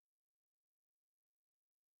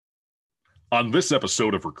On this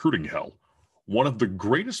episode of Recruiting Hell, one of the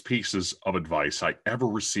greatest pieces of advice I ever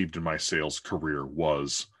received in my sales career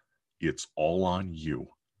was, "It's all on you.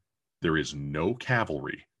 There is no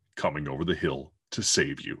cavalry coming over the hill to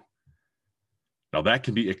save you." Now that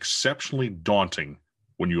can be exceptionally daunting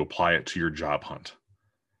when you apply it to your job hunt.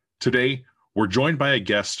 Today, we're joined by a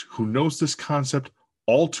guest who knows this concept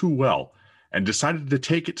all too well and decided to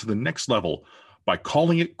take it to the next level by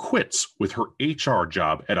calling it quits with her HR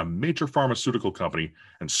job at a major pharmaceutical company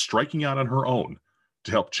and striking out on her own to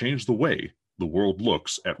help change the way the world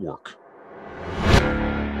looks at work.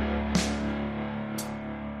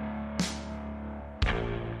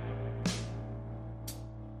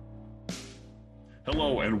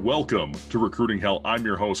 Hello and welcome to Recruiting Hell. I'm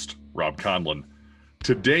your host, Robb Conlon.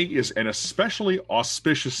 Today is an especially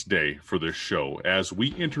auspicious day for this show as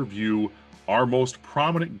we interview our most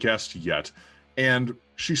prominent guest yet. And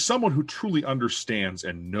she's someone who truly understands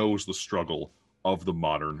and knows the struggle of the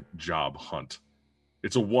modern job hunt.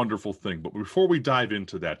 It's a wonderful thing. But before we dive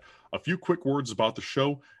into that, a few quick words about the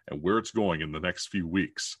show and where it's going in the next few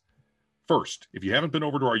weeks. First, if you haven't been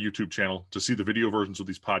over to our YouTube channel to see the video versions of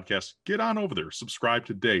these podcasts, get on over there, subscribe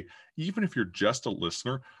today. Even if you're just a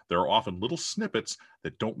listener, there are often little snippets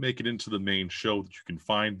that don't make it into the main show that you can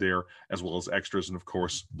find there, as well as extras and, of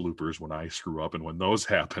course, bloopers when I screw up and when those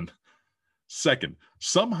happen. Second,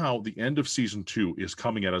 somehow the end of season 2 is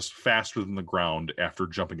coming at us faster than the ground after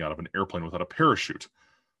jumping out of an airplane without a parachute.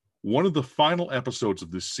 One of the final episodes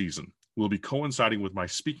of this season will be coinciding with my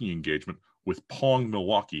speaking engagement with Pong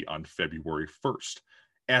Milwaukee on February 1st.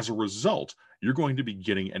 As a result, you're going to be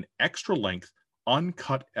getting an extra length,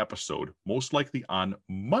 uncut episode, most likely on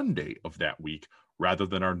Monday of that week, rather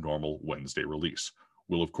than our normal Wednesday release.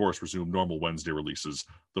 We'll, of course, resume normal Wednesday releases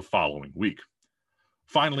the following week.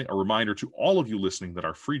 Finally, a reminder to all of you listening that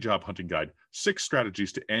our free job hunting guide, 6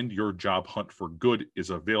 Strategies to End Your Job Hunt for Good, is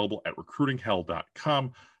available at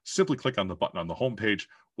recruitinghell.com. Simply click on the button on the homepage.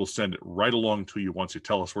 We'll send it right along to you once you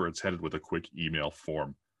tell us where it's headed with a quick email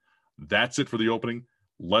form. That's it for the opening.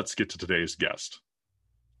 Let's get to today's guest.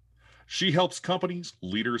 She helps companies,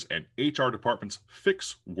 leaders, and HR departments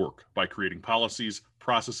fix work by creating policies,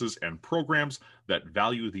 processes, and programs that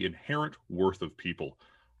value the inherent worth of people.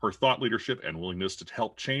 Her thought leadership and willingness to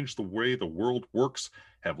help change the way the world works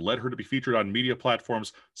have led her to be featured on media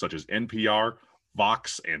platforms such as NPR,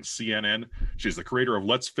 Vox, and CNN. She's the creator of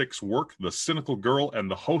Let's Fix Work, The Cynical Girl, and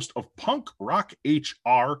the host of Punk Rock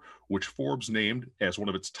HR, which Forbes named as one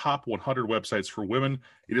of its top 100 websites for women.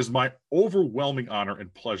 It is my overwhelming honor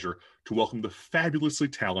and pleasure to welcome the fabulously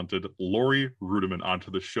talented Laurie Reuttimann onto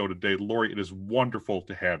the show today. Laurie, it is wonderful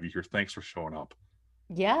to have you here. Thanks for showing up.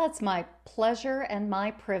 Yeah, it's my pleasure and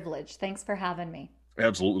my privilege. Thanks for having me.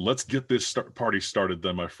 Absolutely. Let's get this party started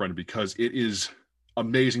then, my friend, because it is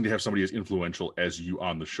amazing to have somebody as influential as you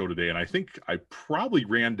on the show today. And I think I probably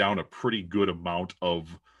ran down a pretty good amount of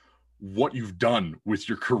what you've done with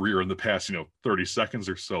your career in the past, 30 seconds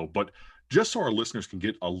or so. But just so our listeners can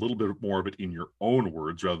get a little bit more of it in your own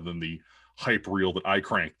words rather than the hype reel that I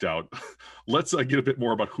cranked out, let's get a bit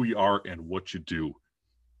more about who you are and what you do.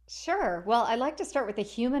 Sure. Well, I like to start with the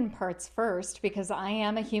human parts first because I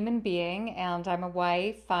am a human being and I'm a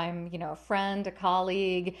wife, I'm, a friend, a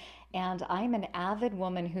colleague, and I'm an avid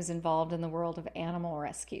woman who's involved in the world of animal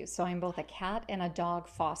rescue. So I'm both a cat and a dog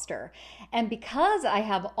foster. And because I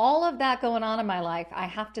have all of that going on in my life, I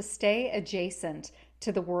have to stay adjacent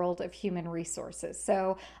to the world of human resources.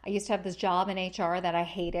 So I used to have this job in HR that I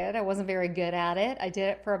hated. I wasn't very good at it. I did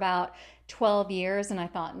it for about 12 years and I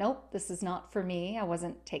thought, nope, this is not for me. I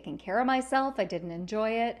wasn't taking care of myself. I didn't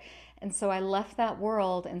enjoy it. And so I left that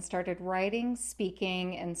world and started writing,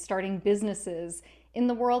 speaking, and starting businesses in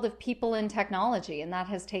the world of people and technology. And that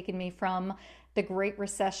has taken me from the Great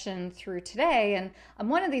Recession through today. And I'm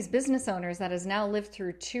one of these business owners that has now lived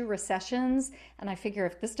through 2 recessions. And I figure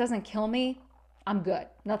if this doesn't kill me, I'm good.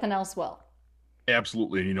 Nothing else will.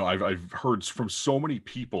 Absolutely. And, I've heard from so many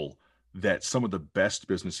people that some of the best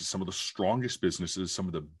businesses, some of the strongest businesses, some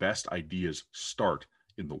of the best ideas start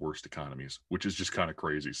in the worst economies, which is just kind of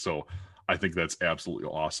crazy. So I think that's absolutely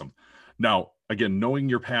awesome. Now, again, knowing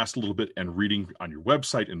your past a little bit and reading on your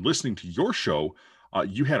website and listening to your show,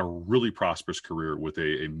 you had a really prosperous career with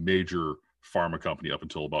a major pharma company up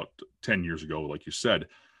until about 10 years ago, like you said.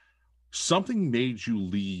 Something made you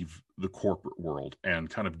leave the corporate world and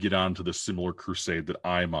kind of get onto the similar crusade that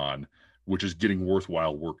I'm on, which is getting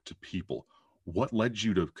worthwhile work to people. What led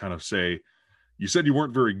you to kind of say, you said you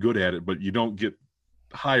weren't very good at it, but you don't get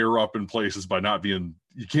higher up in places by not being,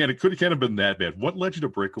 it can't have been that bad. What led you to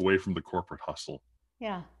break away from the corporate hustle?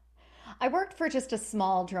 Yeah. I worked for just a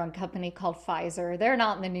small drug company called Pfizer. They're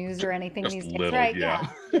not in the news or anything Just these days, little, right? yeah.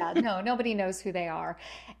 Yeah. Yeah. No, nobody knows who they are.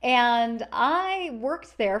 And I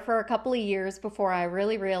worked there for a couple of years before I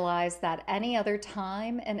really realized that any other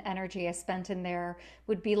time and energy I spent in there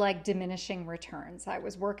would be like diminishing returns. I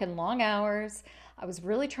was working long hours. I was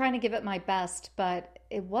really trying to give it my best, but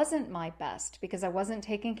it wasn't my best because I wasn't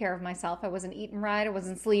taking care of myself. I wasn't eating right. I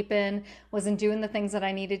wasn't sleeping, wasn't doing the things that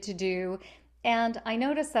I needed to do. And I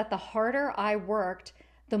noticed that the harder I worked,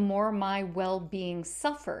 the more my well being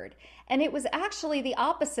suffered. And it was actually the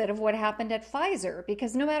opposite of what happened at Pfizer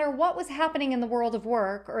because no matter what was happening in the world of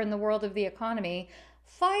work or in the world of the economy,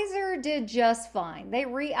 Pfizer did just fine. They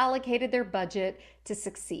reallocated their budget to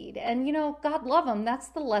succeed. And God love them, that's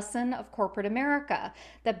the lesson of corporate America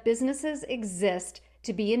that businesses exist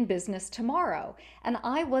to be in business tomorrow. And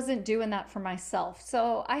I wasn't doing that for myself.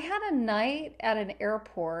 So I had a night at an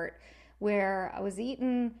airport where I was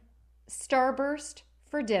eating Starburst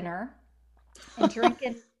for dinner and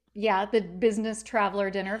drinking, yeah, the business traveler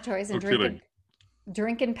dinner of choice, No and kidding.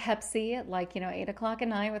 drinking Pepsi at like, 8 o'clock at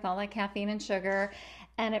night with all that caffeine and sugar.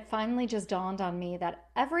 And it finally just dawned on me that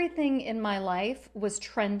everything in my life was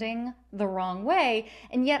trending the wrong way.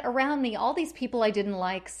 And yet around me, all these people I didn't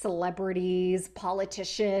like, celebrities,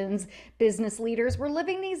 politicians, business leaders, were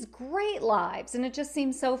living these great lives. And it just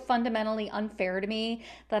seemed so fundamentally unfair to me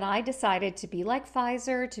that I decided to be like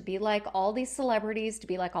Pfizer, to be like all these celebrities, to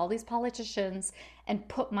be like all these politicians, and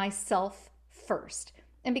put myself first.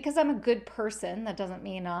 And because I'm a good person, that doesn't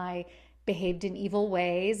mean I behaved in evil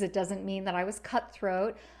ways. It doesn't mean that I was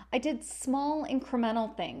cutthroat. I did small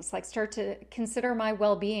incremental things like start to consider my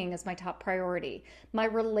well being as my top priority. My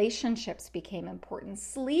relationships became important.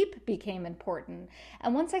 Sleep became important.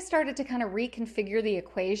 And once I started to kind of reconfigure the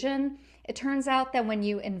equation, it turns out that when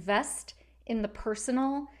you invest in the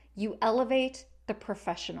personal, you elevate the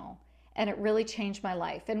professional. And it really changed my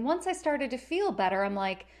life. And once I started to feel better, I'm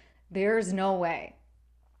like, there's no way.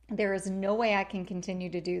 There is no way I can continue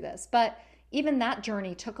to do this. But even that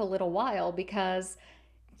journey took a little while because,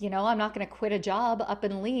 I'm not going to quit a job up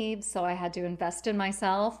and leave. So I had to invest in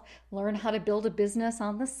myself, learn how to build a business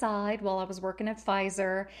on the side while I was working at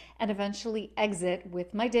Pfizer, and eventually exit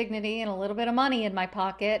with my dignity and a little bit of money in my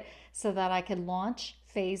pocket so that I could launch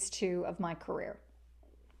phase two of my career.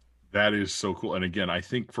 That is so cool. And again, I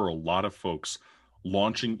think for a lot of folks,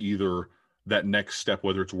 launching either that next step,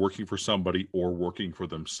 whether it's working for somebody or working for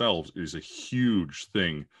themselves, is a huge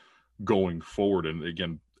thing going forward. And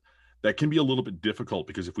again, that can be a little bit difficult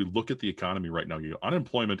because if we look at the economy right now,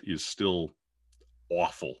 unemployment is still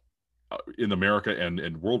awful in America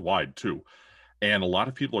and worldwide too. And a lot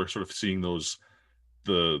of people are sort of seeing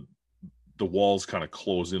the the walls kind of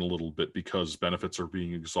close in a little bit because benefits are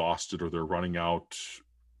being exhausted or they're running out,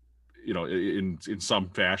 in some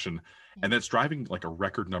fashion. And that's driving like a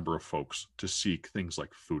record number of folks to seek things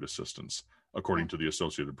like food assistance, Yeah. according to the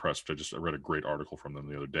Associated Press, which I read a great article from them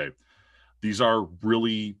the other day. These are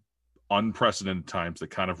really unprecedented times that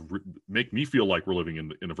kind of make me feel like we're living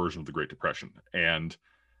in a version of the Great Depression. And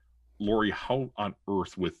Laurie, how on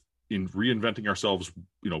earth, with in reinventing ourselves,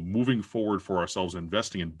 moving forward for ourselves,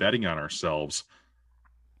 investing and betting on ourselves,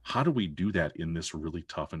 how do we do that in this really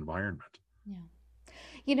tough environment?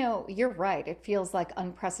 Yeah. You're right. It feels like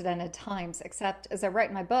unprecedented times, except as I write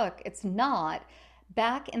in my book, it's not.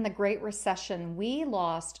 Back in the Great Recession, we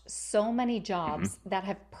lost so many Mm-hmm. jobs that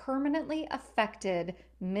have permanently affected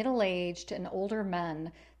middle aged and older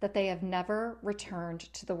men that they have never returned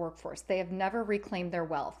to the workforce. They have never reclaimed their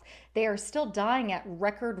wealth. They are still dying at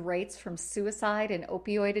record rates from suicide and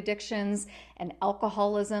opioid addictions and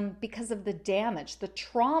alcoholism because of the damage, the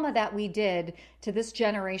trauma that we did to this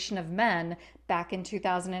generation of men back in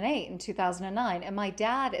 2008 and 2009. And my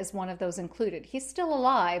dad is one of those included. He's still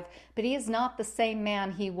alive, but he is not the same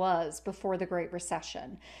man he was before the Great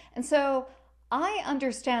Recession. And so I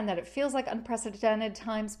understand that it feels like unprecedented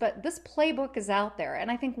times, but this playbook is out there. And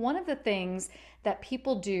I think one of the things that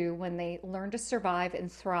people do when they learn to survive and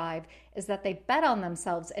thrive is that they bet on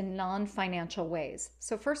themselves in non financial ways.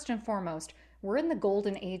 So, first and foremost, we're in the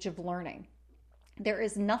golden age of learning. There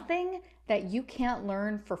is nothing that you can't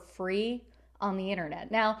learn for free on the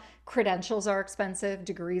internet. Now, credentials are expensive,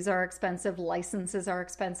 degrees are expensive, licenses are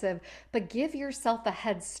expensive, but give yourself a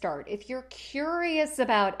head start. If you're curious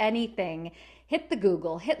about anything, hit the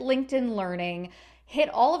Google, hit LinkedIn Learning, hit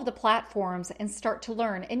all of the platforms and start to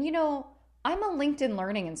learn. And I'm a LinkedIn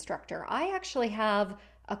Learning instructor. I actually have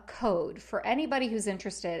a code for anybody who's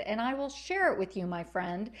interested, and I will share it with you, my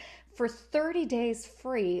friend, for 30 days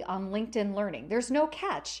free on LinkedIn Learning. There's no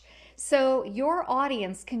catch. So your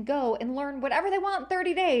audience can go and learn whatever they want in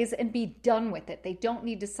 30 days and be done with it. They don't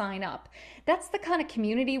need to sign up. That's the kind of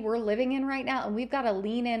community we're living in right now, and we've got to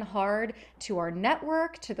lean in hard to our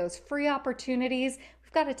network, to those free opportunities.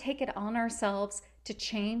 We've got to take it on ourselves to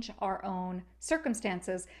change our own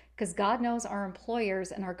circumstances because God knows our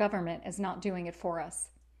employers and our government is not doing it for us.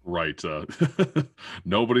 Right.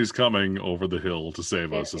 Nobody's coming over the hill to save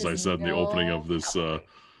There us. As I is said in the opening of no this, cavalry.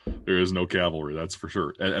 there is no cavalry, that's for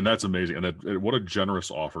sure. And that's amazing. And what a generous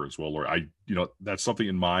offer as well, Lori. That's something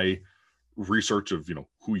in my research of,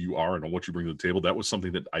 who you are and what you bring to the table. That was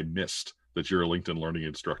something that I missed, that you're a LinkedIn learning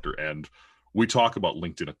instructor. And we talk about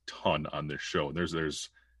LinkedIn a ton on this show. And there's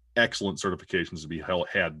excellent certifications to be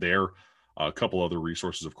had there. A couple other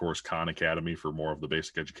resources, of course, Khan Academy for more of the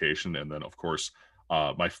basic education. And then, of course,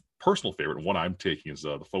 my personal favorite one I'm taking is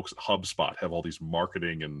the folks at HubSpot have all these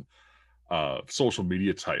marketing and social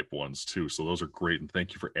media type ones too. So those are great. And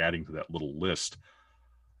thank you for adding to that little list.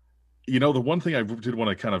 The one thing I did want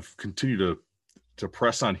to kind of continue to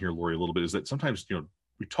press on here, Laurie, a little bit is that sometimes,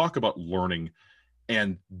 we talk about learning,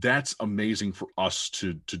 and that's amazing for us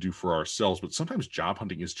to do for ourselves. But sometimes job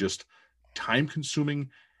hunting is just time consuming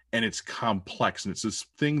and it's complex. And it's this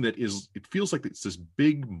thing it feels like it's this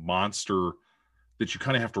big monster that you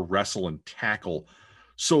kind of have to wrestle and tackle.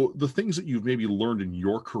 So the things that you've maybe learned in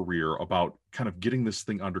your career about kind of getting this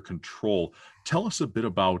thing under control, tell us a bit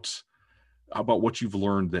about what you've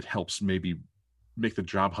learned that helps maybe make the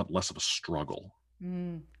job hunt less of a struggle.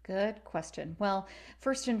 Good question. Well,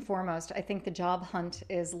 first and foremost, I think the job hunt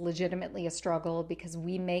is legitimately a struggle because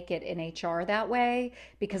we make it in HR that way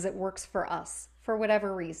because it works for us for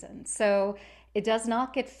whatever reason. So it does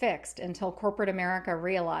not get fixed until corporate America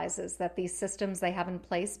realizes that these systems they have in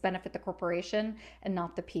place benefit the corporation and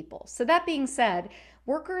not the people. So that being said,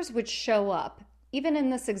 workers would show up even in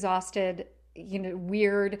this exhausted,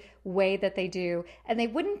 weird way that they do, and they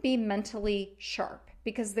wouldn't be mentally sharp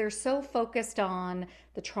because they're so focused on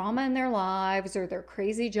the trauma in their lives or their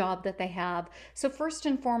crazy job that they have. So, first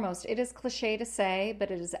and foremost, it is cliche to say, but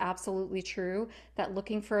it is absolutely true that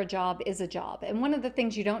looking for a job is a job. And one of the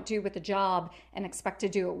things you don't do with a job and expect to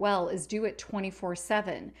do it well is do it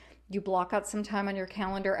 24/7. You block out some time on your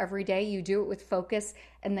calendar every day, you do it with focus,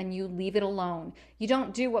 and then you leave it alone. You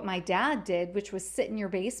don't do what my dad did, which was sit in your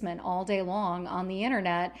basement all day long on the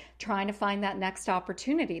internet trying to find that next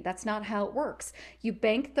opportunity. That's not how it works. You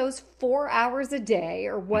bank those 4 hours a day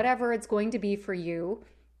or whatever it's going to be for you.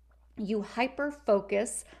 You hyper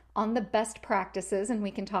focus on the best practices, and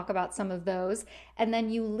we can talk about some of those. And then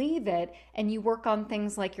you leave it and you work on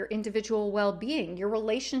things like your individual well being, your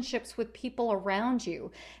relationships with people around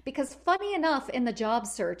you. Because, funny enough, in the job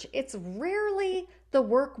search, it's rarely the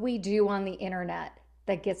work we do on the internet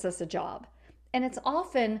that gets us a job. And it's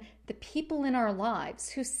often the people in our lives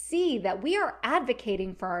who see that we are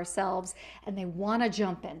advocating for ourselves and they want to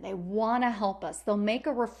jump in. They want to help us. They'll make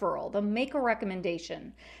a referral, they'll make a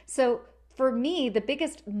recommendation. So, for me, the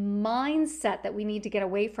biggest mindset that we need to get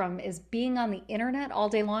away from is being on the internet all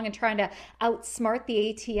day long and trying to outsmart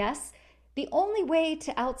the ATS. The only way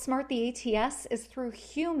to outsmart the ATS is through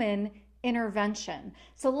human intervention.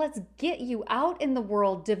 So let's get you out in the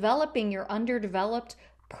world, developing your underdeveloped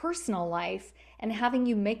personal life and having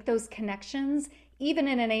you make those connections even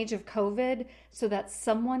in an age of COVID, so that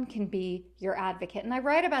someone can be your advocate. And I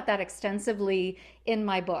write about that extensively in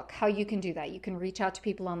my book, how you can do that. You can reach out to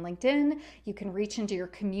people on LinkedIn, you can reach into your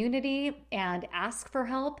community and ask for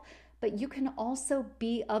help, but you can also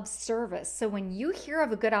be of service. So when you hear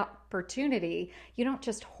of a good opportunity, you don't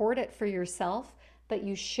just hoard it for yourself, but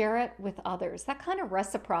you share it with others. That kind of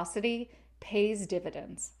reciprocity pays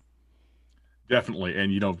dividends. Definitely.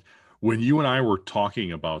 And, when you and I were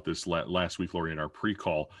talking about this last week, Laurie, in our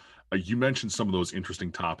pre-call, you mentioned some of those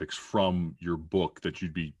interesting topics from your book that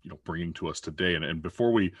you'd be, bringing to us today. And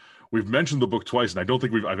before we've mentioned the book twice, and I don't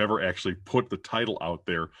think I've ever actually put the title out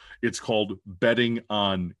there. It's called Betting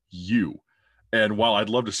on You. And while I'd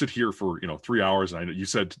love to sit here for 3 hours, and I know you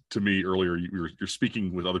said to me earlier you're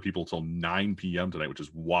speaking with other people till 9 p.m. tonight, which is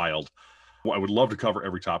wild. Well, I would love to cover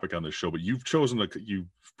every topic on this show, but you've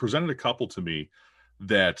presented a couple to me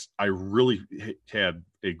that I really had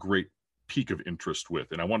a great peak of interest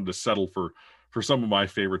with, and I wanted to settle for some of my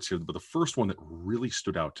favorites here. But the first one that really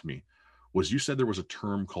stood out to me was you said there was a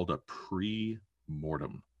term called a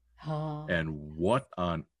pre-mortem, Oh. and what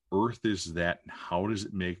on earth is that, and how does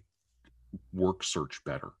it make work search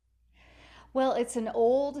better? Well, it's an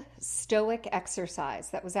old Stoic exercise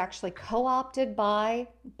that was actually co opted by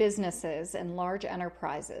businesses and large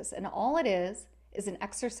enterprises. And all it is an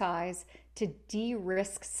exercise to de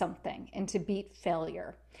risk something and to beat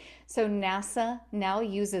failure. So NASA now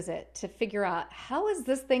uses it to figure out how is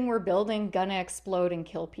this thing we're building going to explode and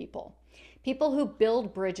kill people? People who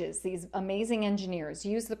build bridges, these amazing engineers,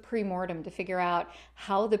 use the premortem to figure out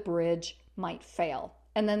how the bridge might fail.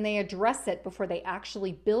 And then they address it before they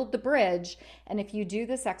actually build the bridge. And if you do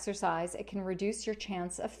this exercise, it can reduce your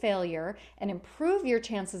chance of failure and improve your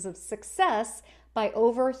chances of success by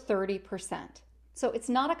over 30%. So it's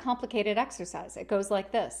not a complicated exercise. It goes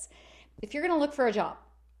like this. If you're going to look for a job,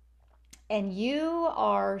 and you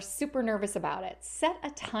are super nervous about it, set a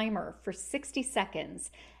timer for 60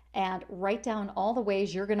 seconds and write down all the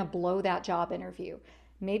ways you're going to blow that job interview.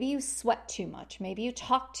 Maybe you sweat too much. Maybe you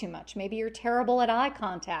talk too much. Maybe you're terrible at eye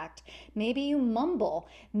contact. Maybe you mumble.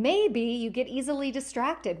 Maybe you get easily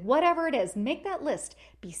distracted. Whatever it is, make that list.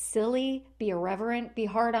 Be silly, be irreverent, be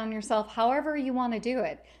hard on yourself, however you want to do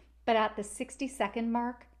it. But at the 60-second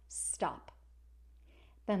mark, stop.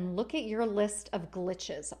 Then look at your list of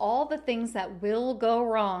glitches, all the things that will go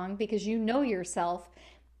wrong because you know yourself.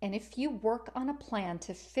 And if you work on a plan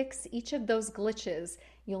to fix each of those glitches,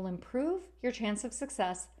 you'll improve your chance of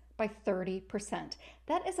success by 30%.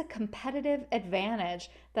 That is a competitive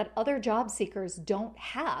advantage that other job seekers don't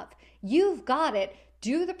have. You've got it.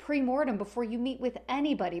 Do the premortem before you meet with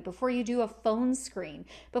anybody, before you do a phone screen,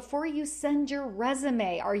 before you send your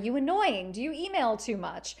resume. Are you annoying? Do you email too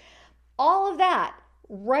much? All of that.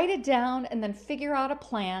 Write it down and then figure out a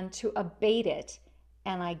plan to abate it.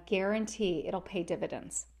 And I guarantee it'll pay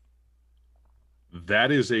dividends.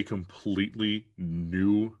 That is a completely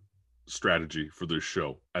new strategy for this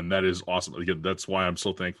show. And that is awesome. Again, that's why I'm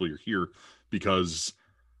so thankful you're here, because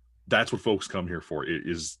that's what folks come here for. It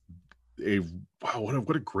is a wow,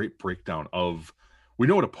 what a great breakdown of, we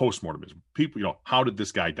know what a postmortem is. People, how did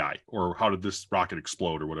this guy die? Or how did this rocket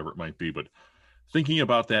explode, or whatever it might be. But thinking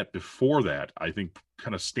about that before that, I think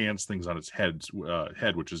kind of stands things on its head,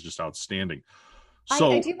 which is just outstanding.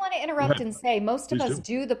 So I do want to interrupt and say most of please us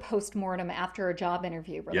do. do the postmortem after a job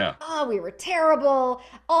interview. We're like, Yeah. oh, we were terrible.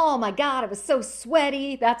 Oh my God, I was so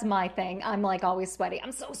sweaty. That's my thing. I'm like always sweaty.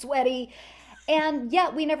 I'm so sweaty. And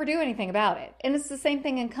yet we never do anything about it. And it's the same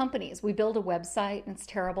thing in companies. We build a website and it's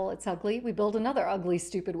terrible, it's ugly. We build another ugly,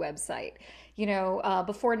 stupid website.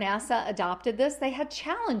 Before NASA adopted this, they had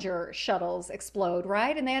Challenger shuttles explode,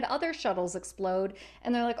 right? And they had other shuttles explode.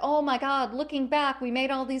 And they're like, oh my God, looking back, we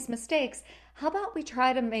made all these mistakes. How about we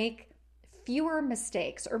try to make fewer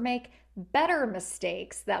mistakes or make better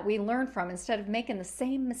mistakes that we learn from instead of making the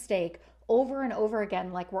same mistake over and over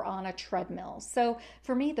again like we're on a treadmill. So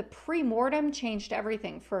for me, the pre-mortem changed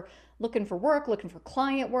everything, for looking for work, looking for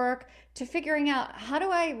client work, to figuring out how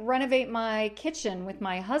do I renovate my kitchen with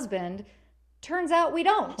my husband. Turns out we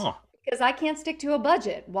don't, Huh. because I can't stick to a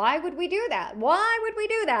budget. Why would we do that? Why would we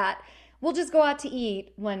do that? We'll just go out to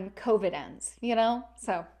eat when COVID ends,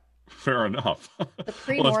 So Fair enough. the Well, it's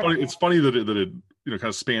funny. pre-mortem. It's funny that it kind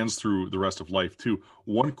of spans through the rest of life too.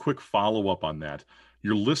 One quick follow up on that: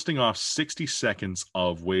 you're listing off 60 seconds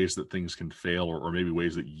of ways that things can fail, or maybe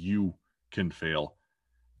ways that you can fail.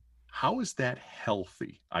 How is that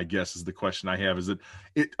healthy? I guess is the question I have. Is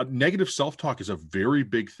negative self talk is a very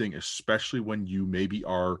big thing, especially when you maybe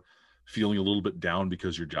are feeling a little bit down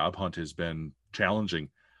because your job hunt has been challenging.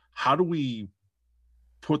 How do we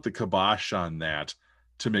put the kibosh on that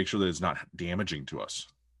to make sure that it's not damaging to us?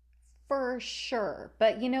 For sure.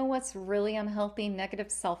 But you know what's really unhealthy?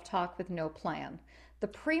 Negative self talk with no plan. The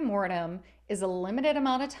pre-mortem is a limited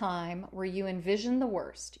amount of time where you envision the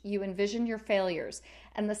worst, you envision your failures.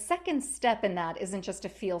 And the second step in that isn't just to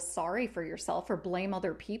feel sorry for yourself or blame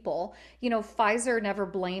other people. Pfizer never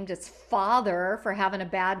blamed its father for having a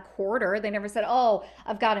bad quarter. They never said, oh,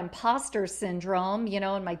 I've got imposter syndrome,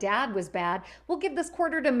 and my dad was bad. We'll give this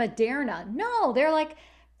quarter to Moderna. No, they're like,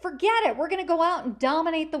 forget it. We're going to go out and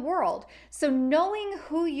dominate the world. So knowing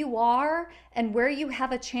who you are and where you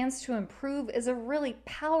have a chance to improve is a really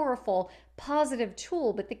powerful, positive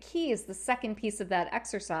tool. But the key is the second piece of that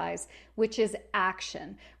exercise, which is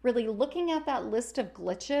action. Really looking at that list of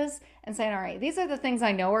glitches and saying, all right, these are the things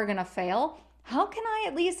I know are going to fail. How can I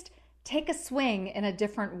at least take a swing in a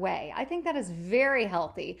different way? I think that is very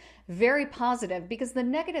healthy, very positive, because the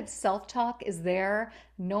negative self-talk is there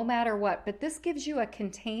no matter what. But this gives you a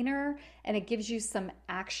container and it gives you some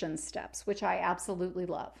action steps, which I absolutely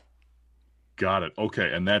love. Got it.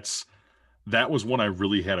 Okay. And that was one I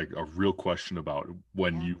really had a real question about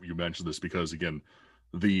when Yeah. you mentioned this, because again,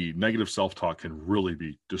 the negative self-talk can really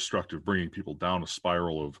be destructive, bringing people down a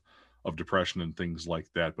spiral of depression and things like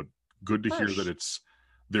that. But good to For hear that sh-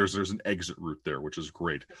 there's an exit route there, which is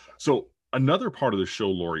great. for sure. So another part of the show,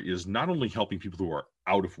 Laurie, is not only helping people who are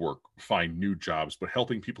out of work find new jobs, but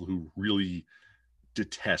helping people who really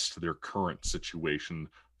detest their current situation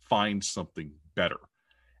find something better.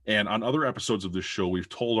 And on other episodes of this show, we've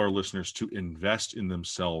told our listeners to invest in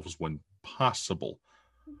themselves when possible.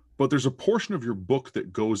 But there's a portion of your book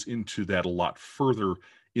that goes into that a lot further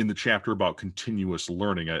in the chapter about continuous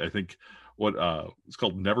learning. I think what it's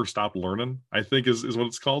called Never Stop Learning, I think is what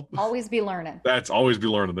it's called. Always be learning. That's always be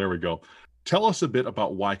learning. There we go. Tell us a bit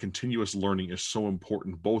about why continuous learning is so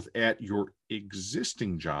important, both at your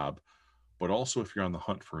existing job, but also if you're on the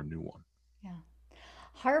hunt for a new one. Yeah.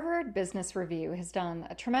 Harvard Business Review has done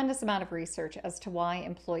a tremendous amount of research as to why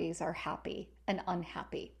employees are happy and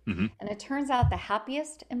unhappy. Mm-hmm. And it turns out the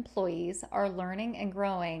happiest employees are learning and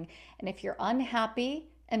growing. And if you're unhappy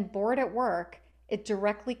and bored at work, it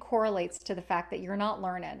directly correlates to the fact that you're not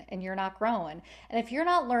learning and you're not growing. And if you're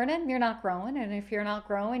not learning, you're not growing. And if you're not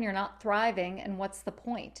growing, you're not thriving. And what's the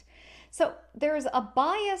point? So there's a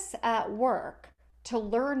bias at work to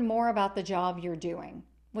learn more about the job you're doing,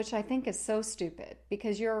 which I think is so stupid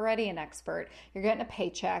because you're already an expert. You're getting a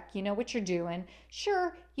paycheck, you know what you're doing.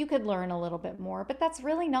 Sure, you could learn a little bit more, but that's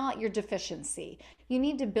really not your deficiency. You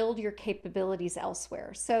need to build your capabilities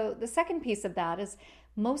elsewhere. So the second piece of that is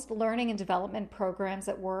most learning and development programs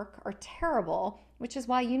at work are terrible, which is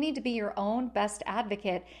why you need to be your own best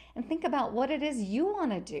advocate and think about what it is you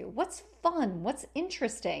want to do. What's fun? What's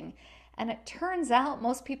interesting? And it turns out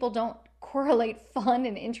most people don't correlate fun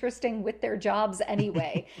and interesting with their jobs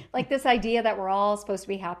anyway. Like this idea that we're all supposed to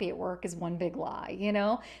be happy at work is one big lie, you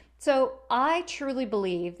know? So I truly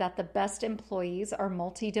believe that the best employees are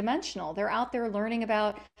multidimensional. They're out there learning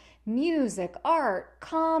about music, art,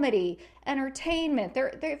 comedy, entertainment.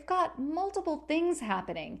 They've got multiple things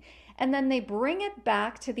happening. And then they bring it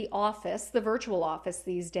back to the office, the virtual office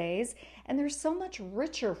these days, and they're so much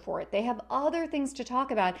richer for it. They have other things to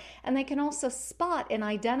talk about, and they can also spot and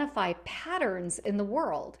identify patterns in the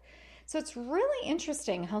world. So it's really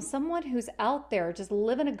interesting how someone who's out there just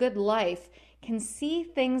living a good life can see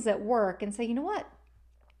things at work and say, you know what?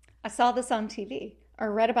 I saw this on TV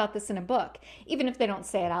or read about this in a book. Even if they don't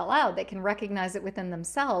say it out loud, they can recognize it within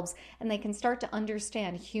themselves and they can start to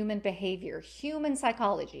understand human behavior, human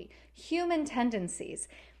psychology, human tendencies.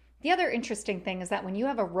 The other interesting thing is that when you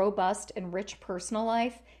have a robust and rich personal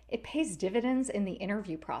life, it pays dividends in the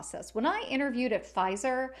interview process. When I interviewed at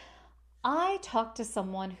Pfizer, I talked to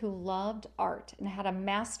someone who loved art and had a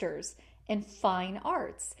master's in fine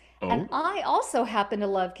arts. And Oh, I also happen to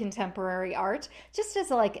love contemporary art, just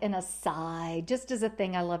as like an aside, just as a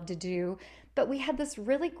thing I love to do. But we had this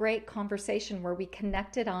really great conversation where we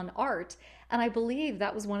connected on art. And I believe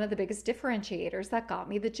that was one of the biggest differentiators that got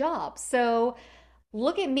me the job. So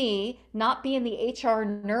look at me not being the HR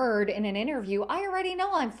nerd in an interview. I already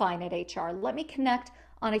know I'm fine at HR. Let me connect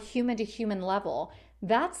on a human to human level.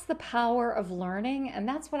 That's the power of learning, and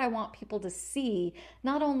that's what I want people to see,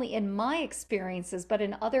 not only in my experiences, but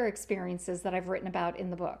in other experiences that I've written about in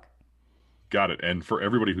the book. got it. And for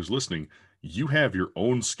everybody who's listening, you have your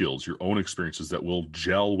own skills, your own experiences that will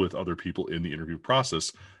gel with other people in the interview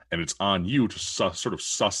process. And it's on you to sort of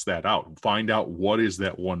suss that out, find out what is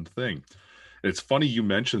that one thing. And it's funny you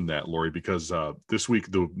mentioned that, Laurie, because this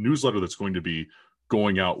week, the newsletter that's going to be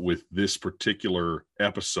going out with this particular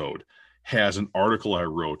episode has an article I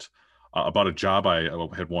wrote about a job I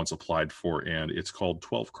had once applied for, and it's called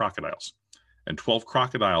 12 Crocodiles. And 12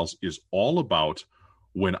 Crocodiles is all about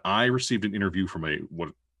when I received an interview from what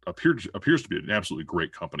appears to be an absolutely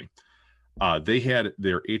great company. They had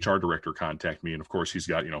their HR director contact me, and of course he's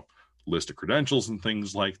got, list of credentials and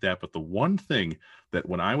things like that. But the one thing that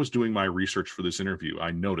when I was doing my research for this interview,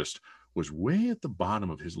 I noticed was way at the bottom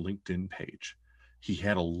of his LinkedIn page. He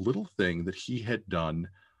had a little thing that he had done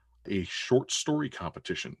a short story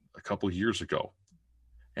competition a couple of years ago.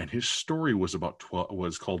 And his story was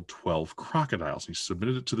was called 12 Crocodiles. He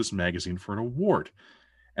submitted it to this magazine for an award.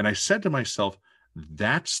 And I said to myself,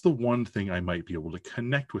 that's the one thing I might be able to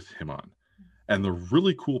connect with him on. And the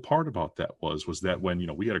really cool part about that was that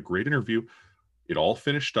when, we had a great interview, it all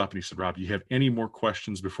finished up and he said, Rob, do you have any more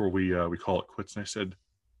questions before we call it quits? And I said,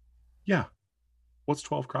 yeah, what's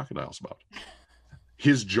 12 Crocodiles about?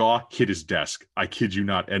 His jaw hit his desk. I kid you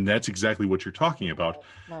not. And that's exactly what you're talking about,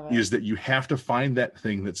 Love it. is that you have to find that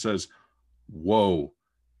thing that says, whoa,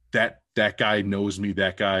 that guy knows me.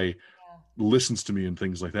 That guy listens to me and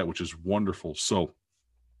things like that, which is wonderful. So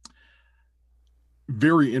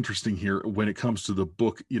very interesting here when it comes to the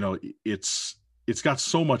book. It's got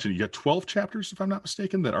so much, and you got 12 chapters, if I'm not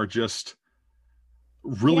mistaken, that are just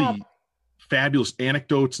Yeah, really fabulous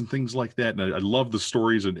anecdotes and things like that. And I love the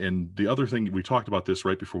stories. And the other thing, we talked about this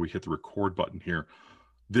right before we hit the record button here.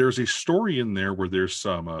 There's a story in there where there's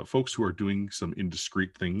some folks who are doing some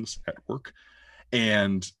indiscreet things at work.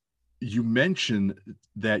 And you mentioned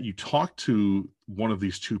that you talked to one of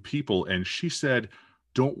these two people, and she said,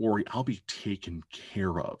 "Don't worry, I'll be taken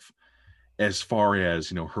care of," as far as,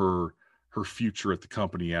 her future at the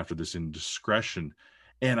company after this indiscretion.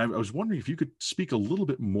 And I was wondering if you could speak a little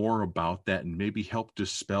bit more about that and maybe help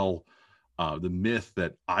dispel the myth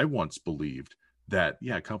that I once believed that,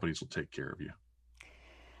 yeah, companies will take care of you.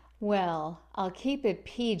 Well, I'll keep it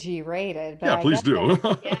PG rated, but Yeah, I please guess do.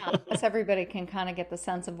 yeah, I guess everybody can kind of get the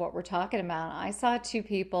sense of what we're talking about. I saw two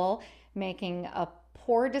people making a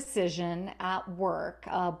poor decision at work,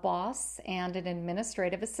 a boss and an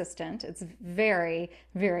administrative assistant. It's very,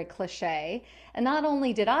 very cliche. And not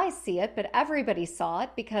only did I see it, but everybody saw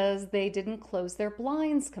it because they didn't close their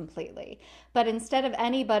blinds completely. But instead of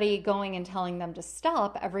anybody going and telling them to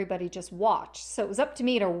stop, everybody just watched. So it was up to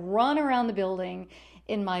me to run around the building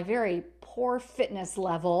in my very poor fitness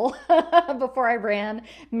level before I ran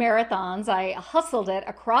marathons. I hustled it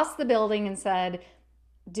across the building and said,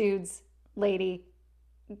 "Dudes, lady,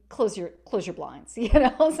 close your blinds,"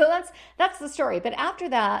 So that's the story. But after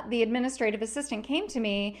that, the administrative assistant came to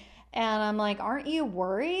me and I'm like, "Aren't you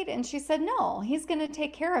worried?" And she said, "No, he's going to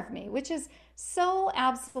take care of me," which is so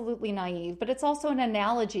absolutely naive, but it's also an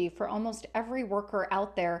analogy for almost every worker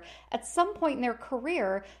out there at some point in their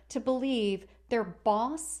career to believe their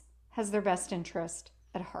boss has their best interest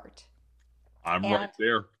at heart. I'm right And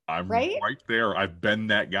there. I'm right? right there. I've been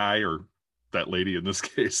that guy or that lady in this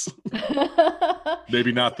case.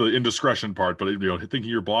 Maybe not the indiscretion part, but thinking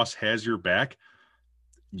your boss has your back,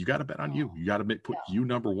 you got to bet on you. Oh, You got to put no. you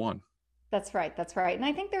number one. That's right. That's right. And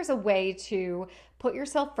I think there's a way to put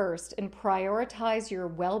yourself first and prioritize your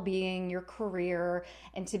well being, your career,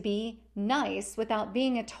 and to be nice without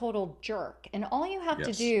being a total jerk. And all you have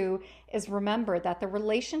to Yes. do is remember that the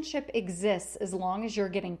relationship exists as long as you're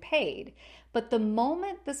getting paid. But the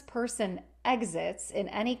moment this person exits in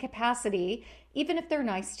any capacity, even if they're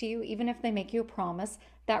nice to you, even if they make you a promise,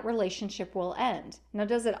 that relationship will end. Now,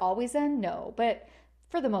 does it always end? No. But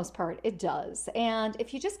for the most part, it does. And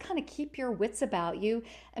if you just kind of keep your wits about you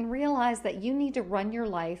and realize that you need to run your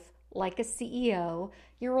life like a CEO,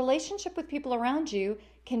 your relationship with people around you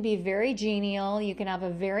can be very genial. You can have a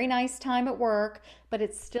very nice time at work, but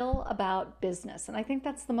it's still about business. And I think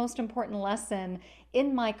that's the most important lesson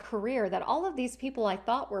in my career, that all of these people I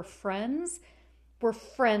thought were friends were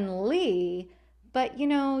friendly, but you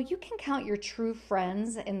can count your true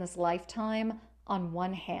friends in this lifetime on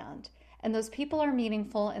one hand. And those people are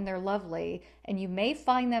meaningful and they're lovely, and you may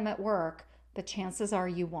find them at work, but chances are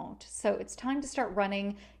you won't. So it's time to start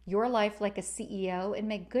running your life like a CEO and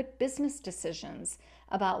make good business decisions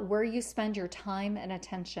about where you spend your time and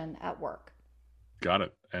attention at work. Got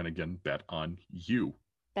it. And again, bet on you.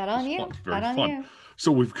 Bet It was on fun, you. very Bet on fun. you.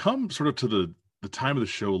 So we've come sort of to the time of the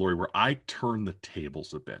show, Laurie, where I turn the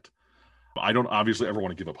tables a bit. I don't obviously ever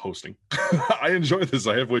want to give up hosting. I enjoy this.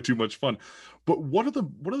 I have way too much fun. But what are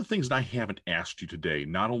the things that I haven't asked you today?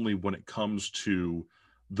 Not only when it comes to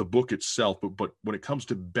the book itself, but when it comes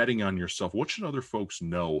to betting on yourself, what should other folks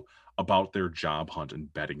know about their job hunt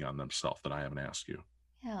and betting on themselves that I haven't asked you?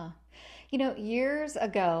 Yeah. Years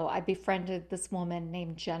ago, I befriended this woman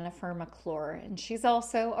named Jennifer McClure, and she's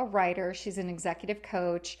also a writer. She's an executive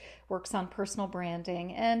coach, works on personal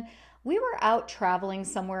branding. And we were out traveling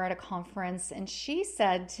somewhere at a conference, and she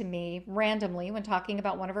said to me randomly when talking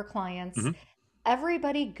about one of her clients, Hmm.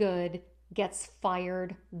 "Everybody good gets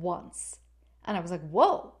fired once." And I was like,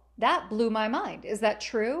 whoa, that blew my mind. Is that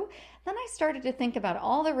true? Then I started to think about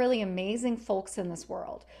all the really amazing folks in this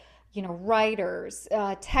world, writers,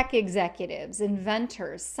 tech executives,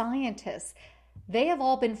 inventors, scientists. They have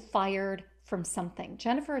all been fired from something.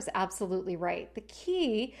 Jennifer is absolutely right. The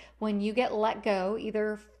key when you get let go,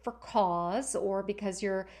 either for cause or because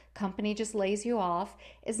your company just lays you off,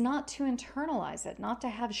 is not to internalize it, not to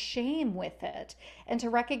have shame with it, and to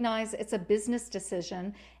recognize it's a business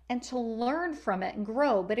decision and to learn from it and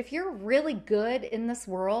grow. But if you're really good in this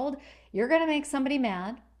world, you're going to make somebody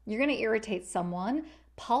mad, you're going to irritate someone,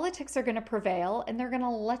 politics are going to prevail, and they're going to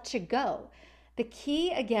let you go. The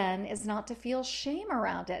key, again, is not to feel shame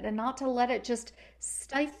around it and not to let it just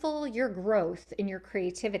stifle your growth in your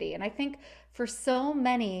creativity. And I think for so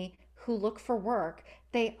many who look for work,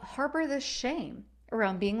 they harbor this shame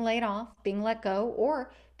around being laid off, being let go,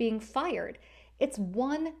 or being fired. It's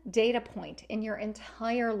one data point in your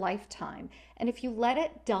entire lifetime. And if you let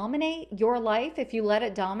it dominate your life, if you let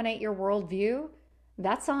it dominate your worldview,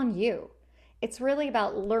 that's on you. It's really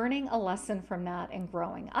about learning a lesson from that and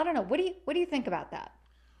growing. I don't know. What do you think about that?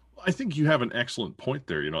 I think you have an excellent point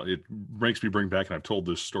there. It makes me bring back, and I've told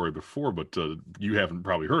this story before, but you haven't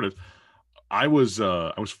probably heard it. I was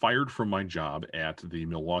fired from my job at the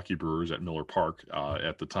Milwaukee Brewers at Miller Park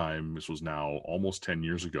at the time. This was now almost 10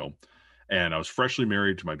 years ago, and I was freshly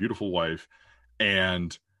married to my beautiful wife,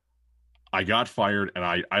 and I got fired, and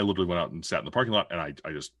I literally went out and sat in the parking lot, and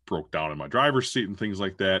I just broke down in my driver's seat and things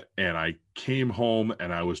like that. And I came home,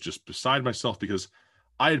 and I was just beside myself because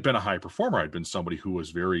I had been a high performer. I'd been somebody who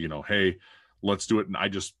was very, hey, let's do it. And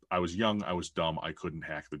I was young, I was dumb, I couldn't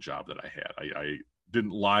hack the job that I had. I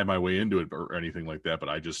didn't lie my way into it or anything like that, but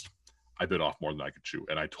I bit off more than I could chew.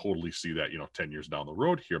 And I totally see that, 10 years down the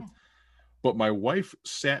road here. But my wife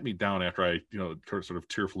sat me down after I, sort of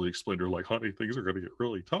tearfully explained to her, like, honey, things are going to get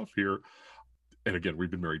really tough here. And again, we've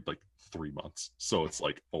been married like 3 months. So it's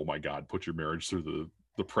like, oh my God, put your marriage through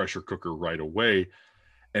the pressure cooker right away.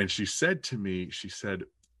 And she said to me, she said,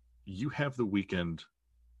 you have the weekend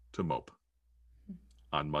to mope.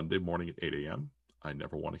 On Monday morning at 8 a.m., I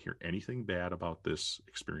never want to hear anything bad about this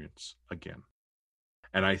experience again.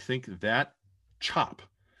 And I think that chop,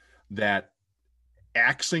 that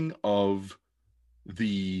axing of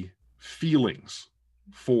the feelings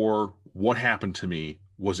for what happened to me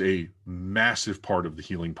was a massive part of the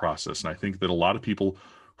healing process. And I think that a lot of people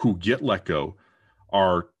who get let go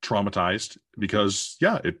are traumatized because,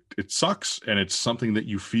 yeah, it sucks. And it's something that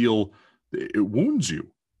you feel, it wounds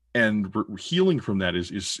you. And healing from that is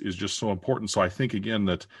just so important. So I think, again,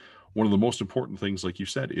 that one of the most important things, like you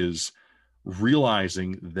said, is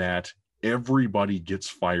realizing that everybody gets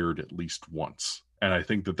fired at least once. And I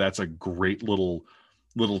think that that's a great little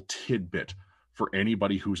tidbit for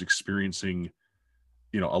anybody who's experiencing,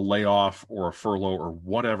 a layoff or a furlough or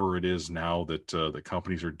whatever it is now that the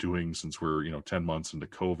companies are doing, since we're 10 months into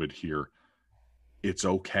COVID here. It's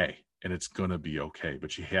okay, and it's going to be okay,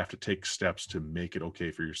 but you have to take steps to make it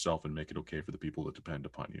okay for yourself and make it okay for the people that depend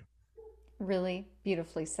upon you. Really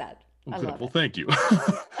beautifully said. Well, I good. love Well, it. thank you.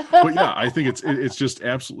 But yeah, I think it's just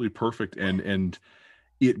absolutely perfect. And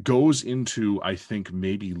it goes into, I think,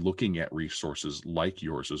 maybe looking at resources like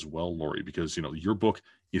yours as well, Laurie, because your book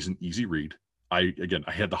is an easy read. I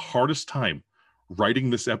had the hardest time writing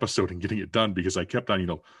this episode and getting it done because I kept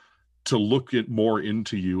on, to look at more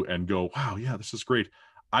into you and go, wow, yeah, this is great.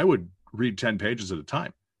 I would read 10 pages at a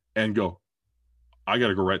time and go, I got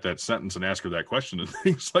to go write that sentence and ask her that question and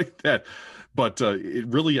things like that. But it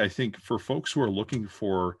really, I think, for folks who are looking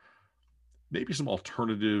for maybe some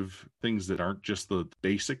alternative things that aren't just the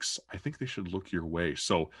basics, I think they should look your way.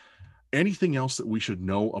 So anything else that we should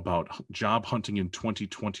know about job hunting in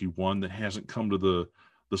 2021 that hasn't come to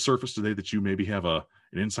the surface today that you maybe have an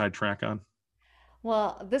inside track on?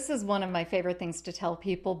 Well, this is one of my favorite things to tell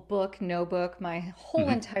people, book, no book. My whole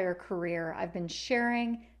Mm-hmm. entire career, I've been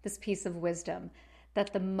sharing this piece of wisdom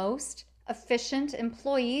that the most efficient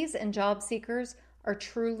employees and job seekers are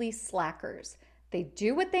truly slackers. They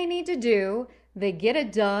do what they need to do, they get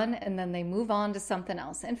it done, and then they move on to something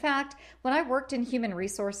else. In fact, when I worked in human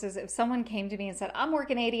resources, if someone came to me and said, I'm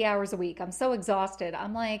working 80 hours a week, I'm so exhausted,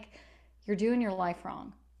 I'm like, you're doing your life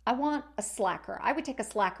wrong. I want a slacker. I would take a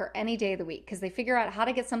slacker any day of the week because they figure out how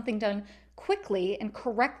to get something done quickly and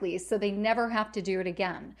correctly so they never have to do it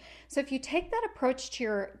again. So if you take that approach to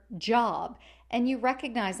your job and you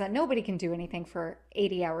recognize that nobody can do anything for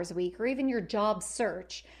 80 hours a week or even your job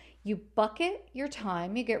search, you bucket your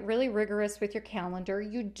time, you get really rigorous with your calendar,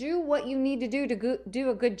 you do what you need to do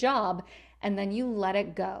a good job, and then you let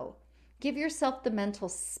it go. Give yourself the mental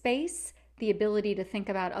space, the ability to think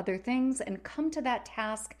about other things, and come to that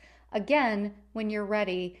task again when you're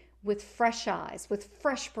ready with fresh eyes, with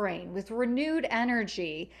fresh brain, with renewed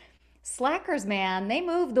energy. Slackers, man, they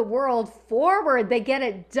move the world forward. They get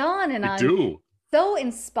it done. And I I'm do. so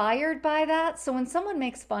inspired by that. So when someone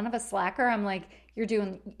makes fun of a slacker, I'm like, you're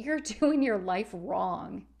doing your life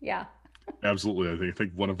wrong. Yeah. Absolutely. I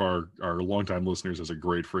think one of our longtime listeners has a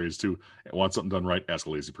great phrase too. Want something done right? Ask a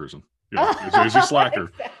lazy person. There's your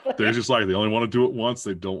slacker. There's Exactly. your slacker. They only want to do it once.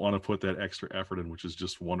 They don't want to put that extra effort in, which is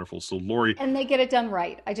just wonderful. So, Laurie, And they get it done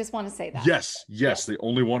right. I just want to say that. yes, Yes. yes, they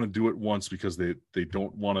only want to do it once because they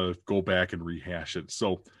don't want to go back and rehash it.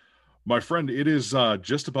 So, my friend, it is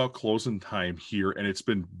just about closing time here, and it's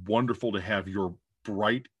been wonderful to have your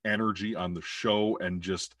bright energy on the show, and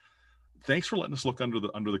just thanks for letting us look under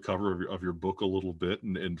the cover of your book a little bit,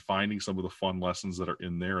 and finding some of the fun lessons that are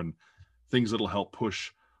in there and things that'll help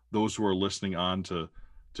push those who are listening on to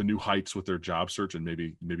new heights with their job search, and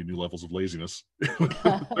maybe new levels of laziness with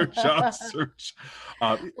their job search.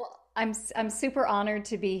 Uh, I'm super honored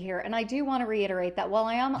to be here, and I do want to reiterate that while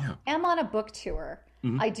I Yeah. am on a book tour,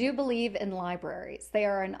 Hmm. I do believe in libraries. They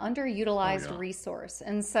are an Oh, underutilized yeah. resource,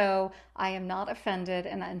 and so I am not offended.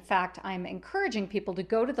 And in fact, I'm encouraging people to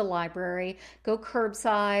go to the library, go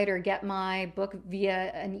curbside, or get my book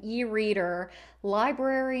via an e-reader.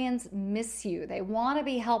 Librarians miss you. They want to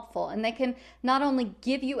be helpful, and they can not only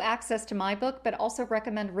give you access to my book, but also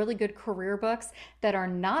recommend really good career books that are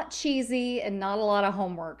not cheesy and not a lot of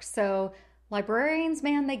homework. So, librarians,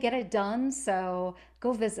 man, they get it done. So,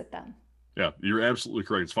 go visit them. Yeah, you're absolutely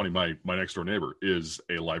correct. It's funny. My next door neighbor is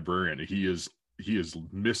a librarian. He is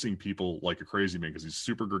missing people like a crazy man because he's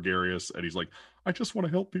super gregarious and he's like, I just want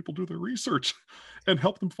to help people do their research and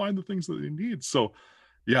help them find the things that they need. So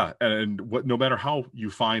yeah, and what no matter how you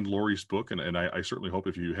find Laurie's book, and I certainly hope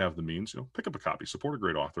if you have the means, pick up a copy, support a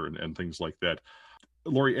great author and things like that.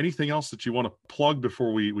 Laurie, anything else that you want to plug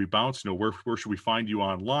before we bounce? Where should we find you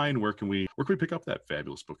online? Where can we pick up that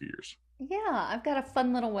fabulous book of yours? Yeah, I've got a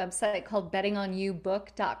fun little website called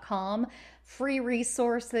bettingonyoubook.com. Free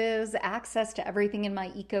resources, access to everything in my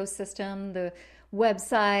ecosystem, the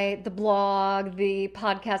website, the blog, the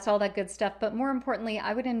podcast, all that good stuff. But more importantly,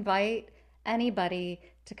 I would invite anybody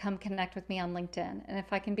to come connect with me on LinkedIn. And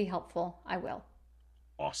if I can be helpful, I will.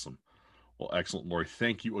 Awesome. Well, excellent, Laurie.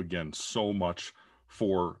 Thank you again so much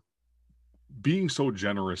for being so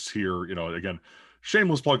generous here. Again,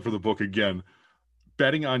 shameless plug for the book again.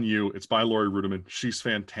 Betting on You. It's by Laurie Ruettimann. She's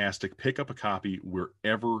fantastic. Pick up a copy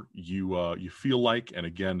wherever you feel like. And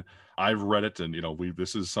again, I've read it, and we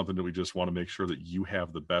this is something that we just want to make sure that you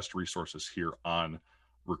have the best resources here on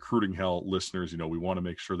Recruiting Hell listeners. We want to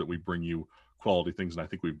make sure that we bring you quality things, and I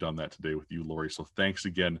think we've done that today with you, Laurie. So thanks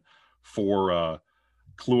again for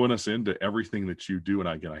cluing us into everything that you do. And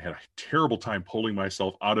again, I had a terrible time pulling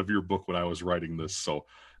myself out of your book when I was writing this. So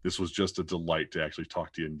this was just a delight to actually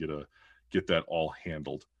talk to you and get that all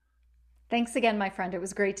handled. Thanks again, my friend. It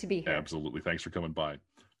was great to be here. Absolutely. Thanks for coming by.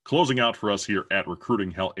 Closing out for us here at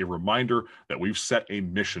Recruiting Hell, a reminder that we've set a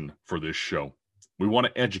mission for this show. We want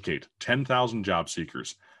to educate 10,000 job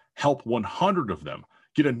seekers, help 100 of them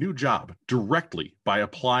get a new job directly by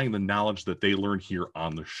applying the knowledge that they learn here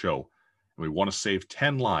on the show. And we want to save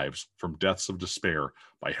 10 lives from deaths of despair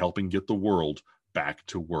by helping get the world back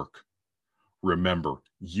to work. Remember,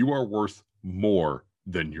 you are worth more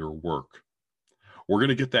than your work. We're going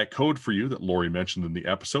to get that code for you that Laurie mentioned in the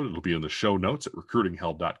episode. It'll be in the show notes at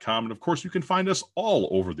recruitinghell.com. And of course, you can find us all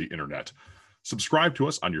over the internet. Subscribe to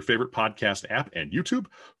us on your favorite podcast app and YouTube.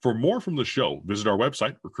 For more from the show, visit our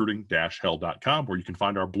website, recruiting-hell.com, where you can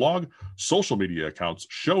find our blog, social media accounts,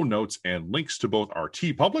 show notes, and links to both our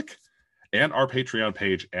TeePublic and our Patreon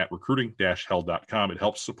page at recruiting-hell.com. It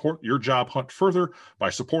helps support your job hunt further by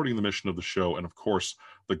supporting the mission of the show and, of course,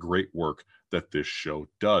 the great work that this show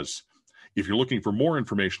does. If you're looking for more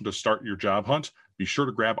information to start your job hunt, be sure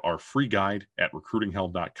to grab our free guide at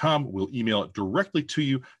recruitinghell.com. We'll email it directly to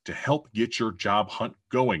you to help get your job hunt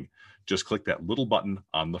going. Just click that little button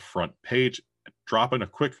on the front page, drop in a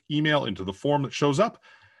quick email into the form that shows up,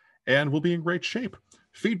 and we'll be in great shape.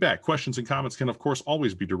 Feedback, questions, and comments can, of course,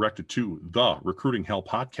 always be directed to the Recruiting Hell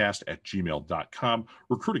podcast at gmail.com.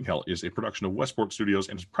 Recruiting Hell is a production of Westport Studios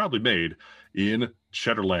and is proudly made in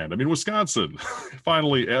Cheddarland. Wisconsin.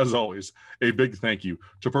 Finally, as always, a big thank you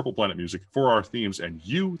to Purple Planet Music for our themes and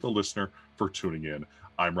you, the listener, for tuning in.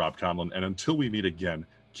 I'm Rob Conlon, and until we meet again,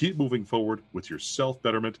 keep moving forward with your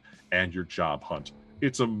self-betterment and your job hunt.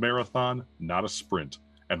 It's a marathon, not a sprint,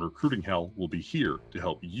 and Recruiting Hell will be here to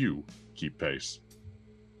help you keep pace.